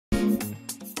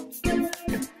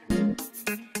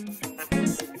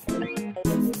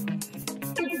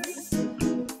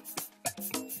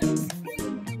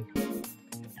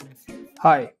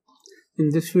Hi,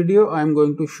 in this video I am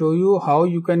going to show you how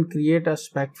you can create a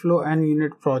SpecFlow and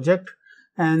Unit project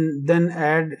and then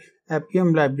add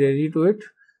Appium library to it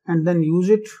and then use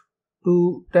it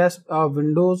to test a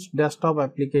Windows desktop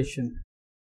application.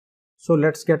 So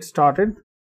let's get started.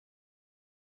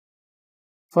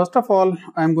 First of all,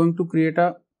 I am going to create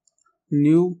a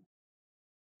new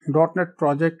 .NET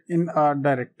project in a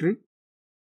directory.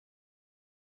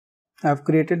 I have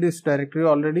created this directory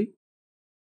already.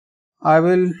 I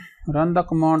will run the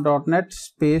command .NET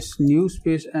space new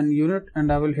space and unit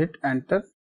and I will hit enter.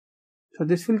 So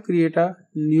this will create a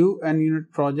new and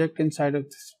unit project inside of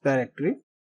this directory.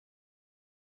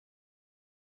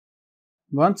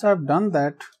 Once I have done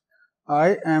that,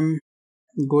 I am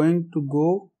going to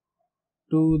go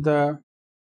to the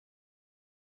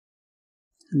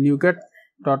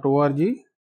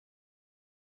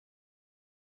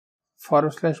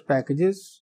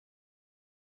nuget.org/packages.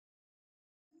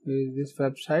 Is this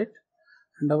website,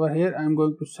 and over here I am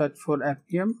going to search for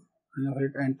Appium and I will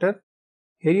hit enter.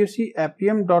 Here you see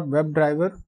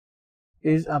Appium.WebDriver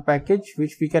is a package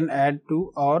which we can add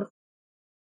to our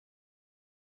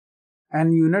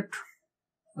NUnit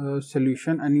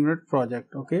solution and unit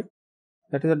project. Okay,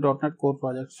 that is a .NET Core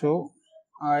project. So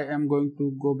I am going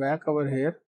to go back over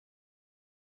here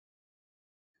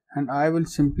and I will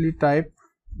simply type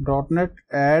 .NET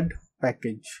add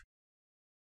package.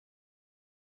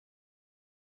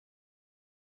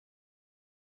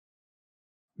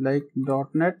 Like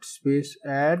 .NET space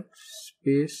add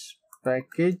space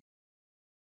package.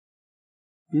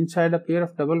 Inside a pair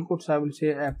of double quotes I will say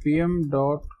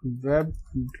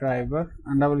Appium.WebDriver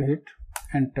and I will hit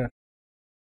enter.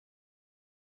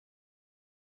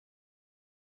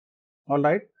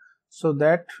 Alright, so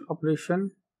that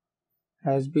operation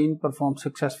has been performed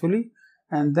successfully,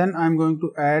 and then I am going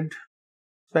to add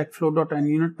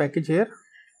SpecFlow.Nunit package here,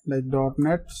 like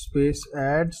 .NET space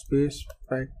add space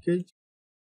package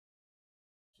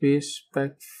space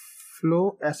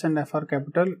SpecFlow, S and F are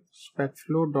capital,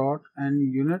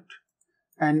 SpecFlow.Nunit,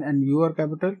 N and U are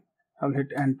capital. I will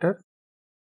hit enter,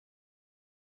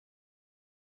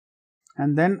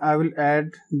 and then I will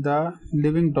add the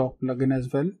LivingDocPlugin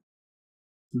as well.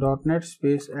 .NET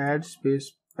space add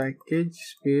space package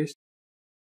space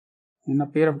in a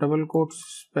pair of double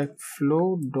quotes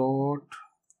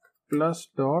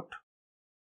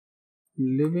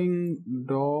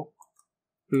SpecFlow.Plus.LivingDocPlugin.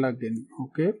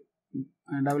 Okay,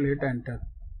 and I will hit enter.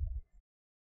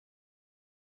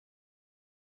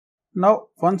 Now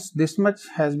once this much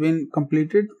has been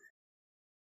completed,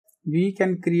 we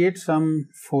can create some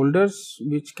folders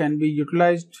which can be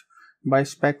utilized by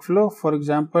SpecFlow. For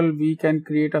example, we can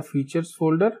create a features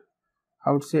folder.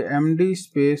 I would say md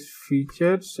space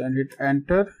features and hit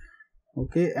enter.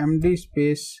 Okay, md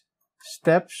space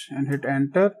steps and hit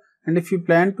enter. And if you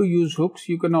plan to use hooks,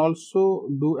 you can also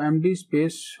do md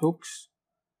space hooks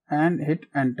and hit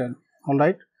enter.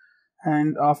 Alright,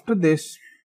 and after this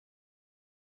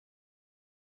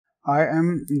I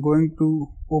am going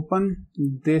to open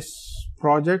this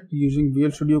project using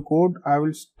Visual Studio Code. I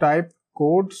will type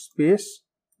code space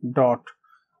dot.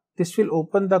 This will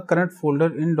open the current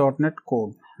folder in .NET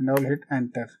Code and I will hit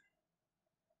enter.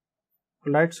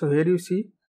 Alright, so here you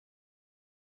see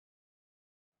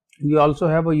we also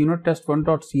have a unit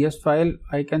test1.cs file.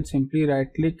 I can simply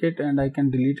right click it and I can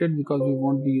delete it because we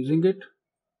won't be using it.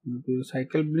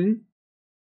 Recycle bin.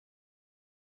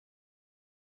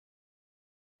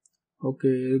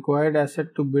 Okay, required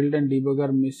asset to build and debug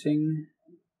are missing.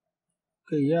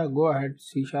 Okay, yeah, go ahead,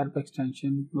 C#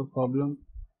 extension, no problem.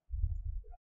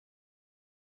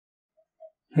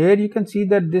 Here you can see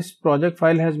that this project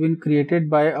file has been created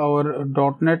by our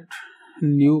 .NET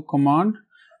new command,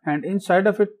 and inside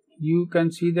of it you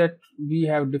can see that we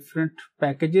have different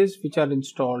packages which are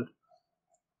installed.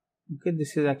 Okay,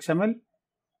 this is XML,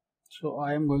 so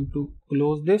I am going to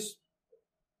close this.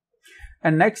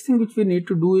 And next thing which we need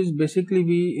to do is basically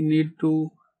we need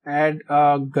to add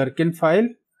a Gherkin file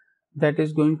that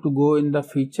is going to go in the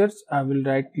features. I will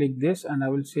right click this and I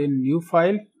will say new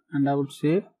file and I would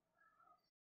say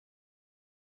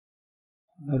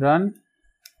run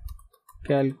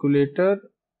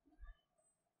calculator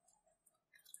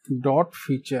dot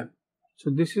feature. So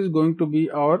this is going to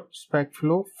be our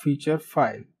SpecFlow feature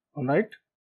file. Alright,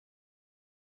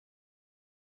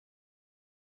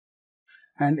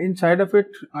 and inside of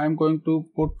it I am going to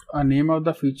put a name of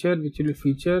the feature which will be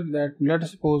feature that, let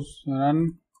us suppose,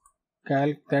 run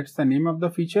calc. That's the name of the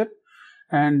feature,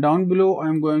 and down below I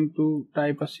am going to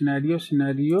type a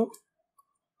scenario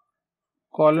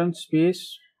colon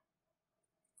space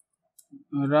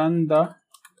run the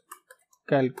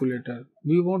calculator.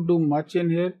 We won't do much in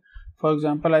here. For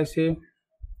example, I say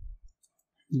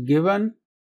given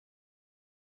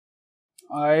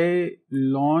I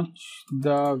launch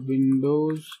the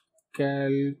Windows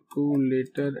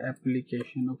calculator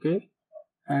application, okay,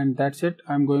 and that's it.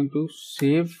 I'm going to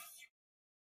save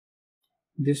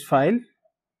this file,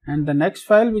 and the next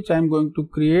file which I'm going to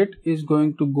create is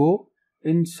going to go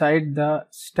inside the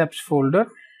steps folder,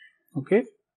 okay,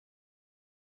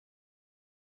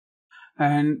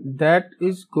 and that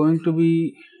is going to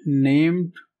be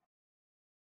named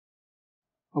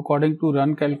according to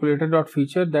run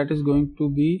calculator.feature. That is going to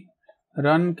be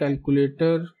run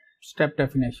calculator step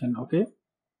definition, okay.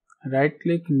 Right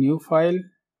click, new file,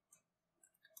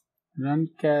 run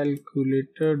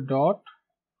calculator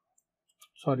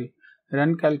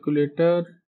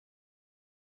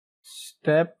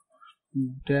step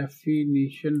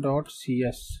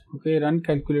definition.cs, okay, run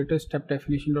calculator step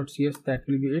definition.cs, that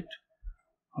will be it.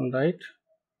 All right,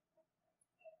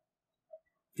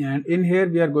 and in here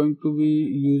we are going to be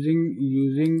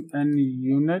using an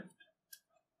unit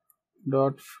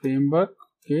dot framework,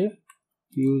 okay,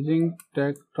 using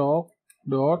tech talk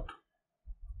dot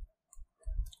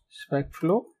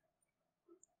SpecFlow,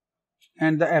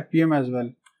 and the Appium as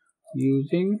well,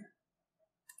 using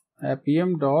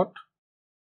Appium dot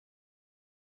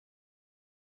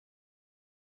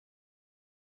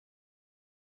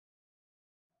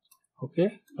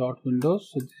okay dot Windows.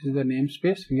 So this is the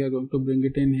namespace. We are going to bring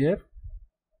it in here,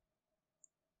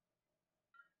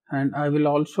 and I will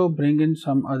also bring in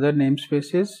some other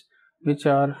namespaces which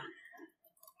are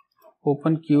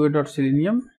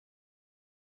openqa.selenium.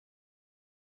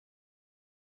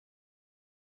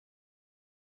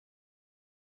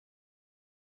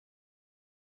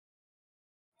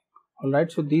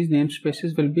 Alright, so these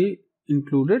namespaces will be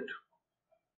included.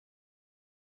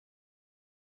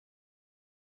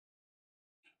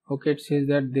 Okay, it says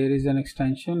that there is an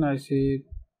extension. I say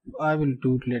I will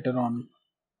do it later on.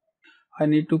 I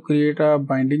need to create a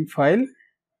binding file,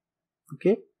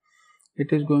 okay.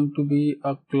 It is going to be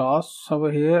a class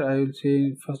over here. I will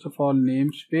say first of all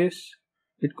namespace.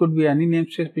 It could be any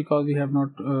namespace because we have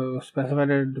not specified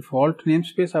a default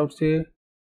namespace. I would say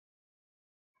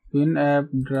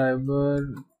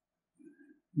WinAppDriver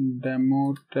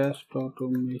demo test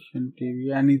automation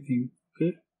TV, anything,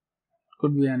 okay,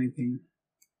 could be anything.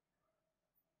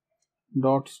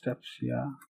 Dot steps,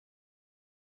 yeah,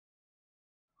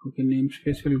 okay.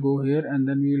 Namespace will go here, and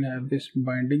then we will have this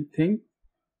binding thing,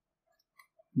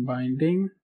 binding,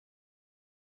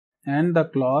 and the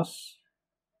class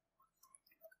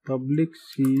public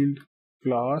sealed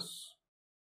class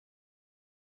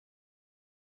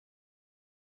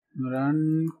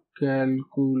run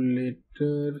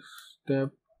calculator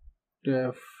step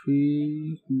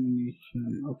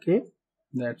definition, okay,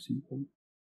 that's simple.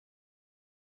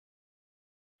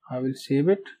 I will save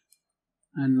it,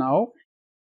 and now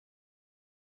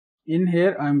in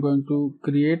here I am going to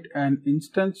create an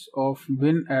instance of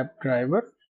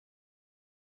WinAppDriver.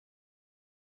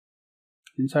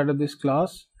 Inside of this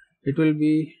class it will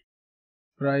be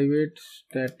private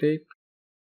static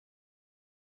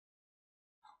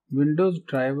Windows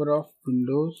driver of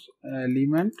Windows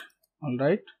element,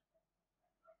 alright,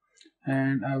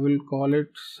 and I will call it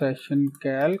session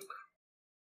calc.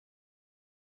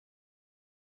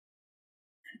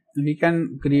 We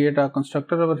can create a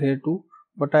constructor over here too,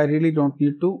 but I really don't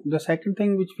need to. The second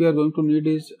thing which we are going to need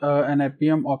is an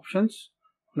Appium options,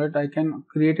 right. I can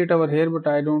create it over here, but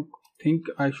I don't think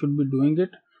I should be doing it.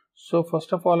 So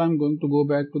first of all I'm going to go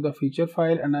back to the feature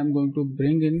file, and I'm going to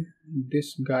bring in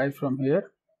this guy from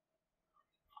here,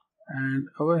 and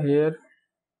over here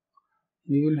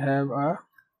we will have a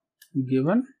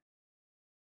given,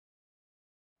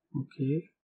 okay,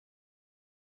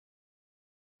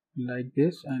 like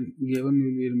this, and given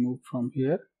will be removed from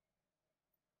here.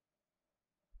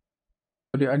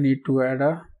 I need to add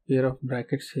a pair of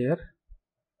brackets here,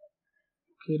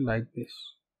 okay, like this.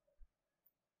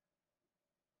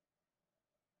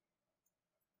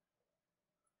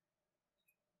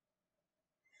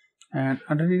 And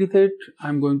underneath it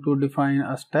I'm going to define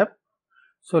a step.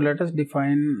 So let us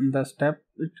define the step.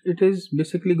 It is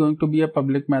basically going to be a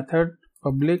public method,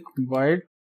 public void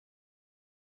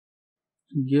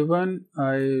given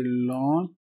I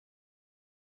launch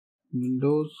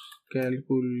Windows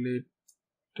calculator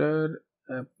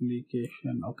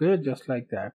application, okay, just like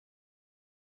that.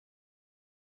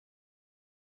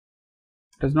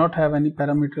 Does not have any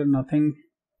parameter, nothing.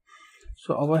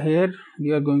 So over here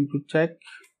we are going to check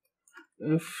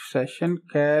if session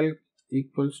calc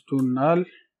equals to null,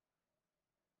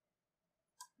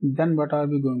 then what are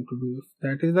we going to do? If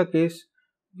that is the case,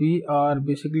 we are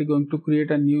basically going to create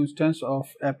a new instance of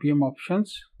Appium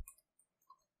options.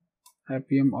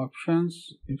 Appium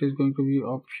options, it is going to be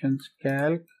options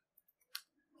calc,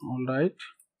 alright,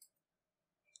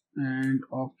 and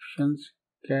options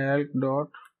calc dot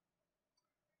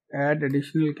add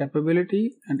additional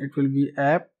capability, and it will be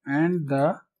app and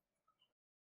the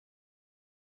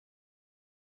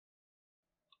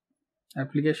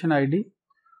application ID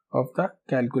of the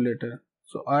calculator.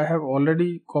 So I have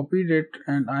already copied it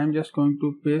and I am just going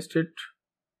to paste it.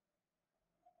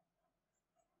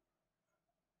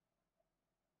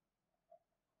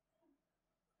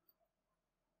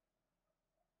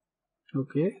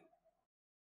 Okay.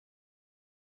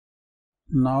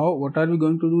 Now what are we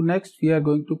going to do next? We are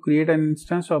going to create an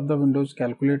instance of the Windows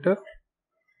calculator.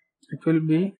 It will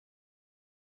be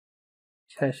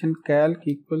session calc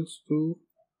equals to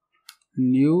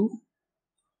new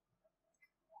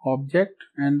object,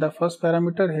 and the first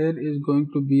parameter here is going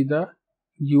to be the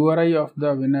URI of the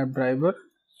WinAppDriver.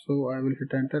 So I will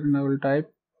hit enter and I will type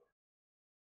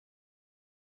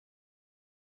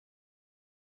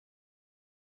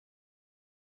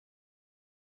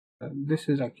this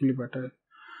is actually better,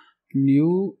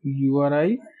 new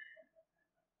URI.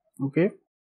 Okay,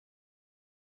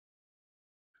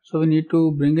 so we need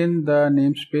to bring in the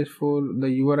namespace for the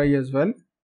URI as well.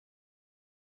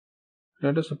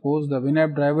 Let us suppose the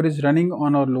WinAppDriver is running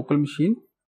on our local machine.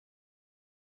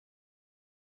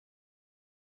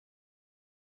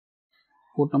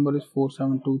 Port number is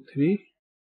 4723,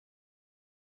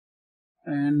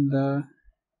 and the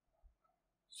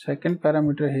second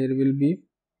parameter here will be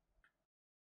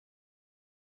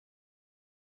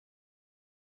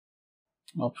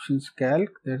options calc,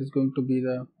 that is going to be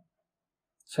the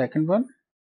second one.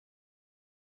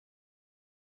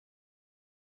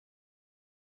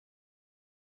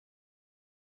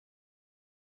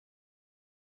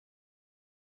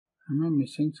 Am I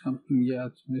missing something? Yeah,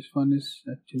 this one is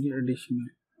actually additional.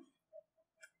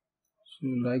 So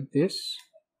like this.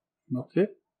 Okay.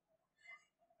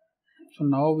 So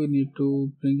now we need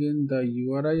to bring in the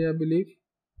URI, I believe.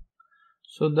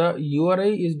 So the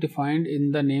URI is defined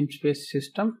in the namespace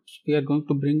system. So we are going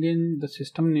to bring in the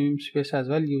system namespace as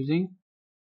well using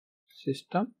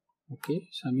system. Okay,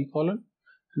 semicolon.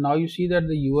 Now you see that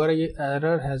the URI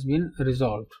error has been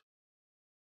resolved.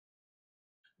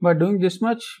 By doing this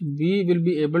much, we will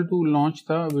be able to launch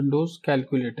the Windows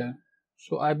calculator.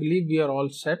 So I believe we are all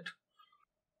set.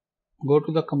 Go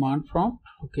to the command prompt.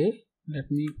 Okay, let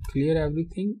me clear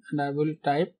everything and I will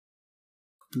type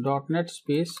 .NET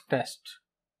space test.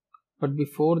 But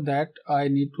before that, I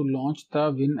need to launch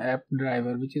the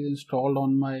WinAppDriver, which is installed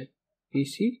on my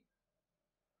PC.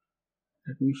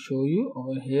 Let me show you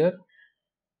over here.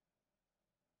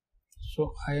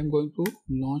 So I am going to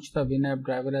launch the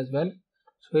WinAppDriver as well.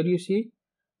 So here you see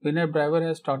WinAppDriver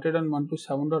has started on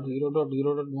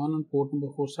 127.0.0.1 on port number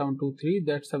 4723.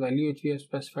 That's the value which we have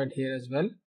specified here as well.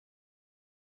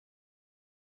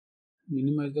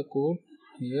 Minimize the code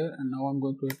here, and now I'm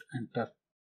going to hit enter.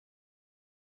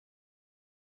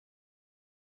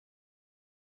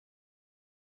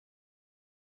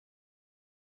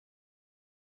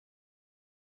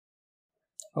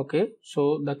 Okay,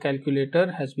 so the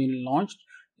calculator has been launched.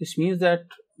 This means that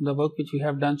the work which we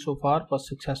have done so far was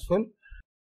successful.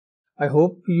 I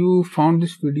hope you found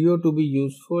this video to be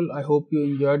useful. I hope you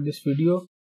enjoyed this video.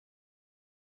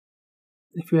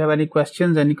 If you have any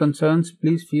questions, any concerns,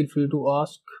 please feel free to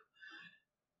ask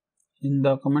in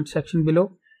the comment section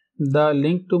below. The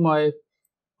link to my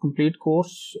complete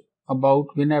course about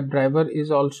WinAppDriver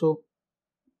is also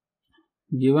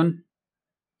given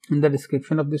in the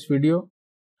description of this video.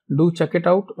 Do check it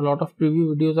out. A lot of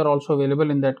preview videos are also available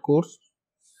in that course.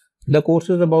 The course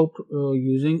is about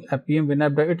using Appium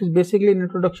WinAppDriver. It is basically an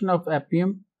introduction of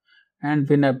Appium and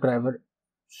WinAppDriver.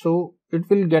 So it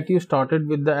will get you started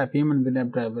with the Appium and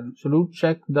WinAppDriver. So do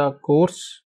check the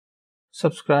course,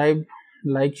 subscribe,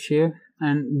 like, share,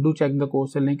 and do check the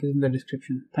course. The link is in the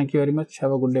description. Thank you very much.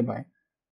 Have a good day. Bye.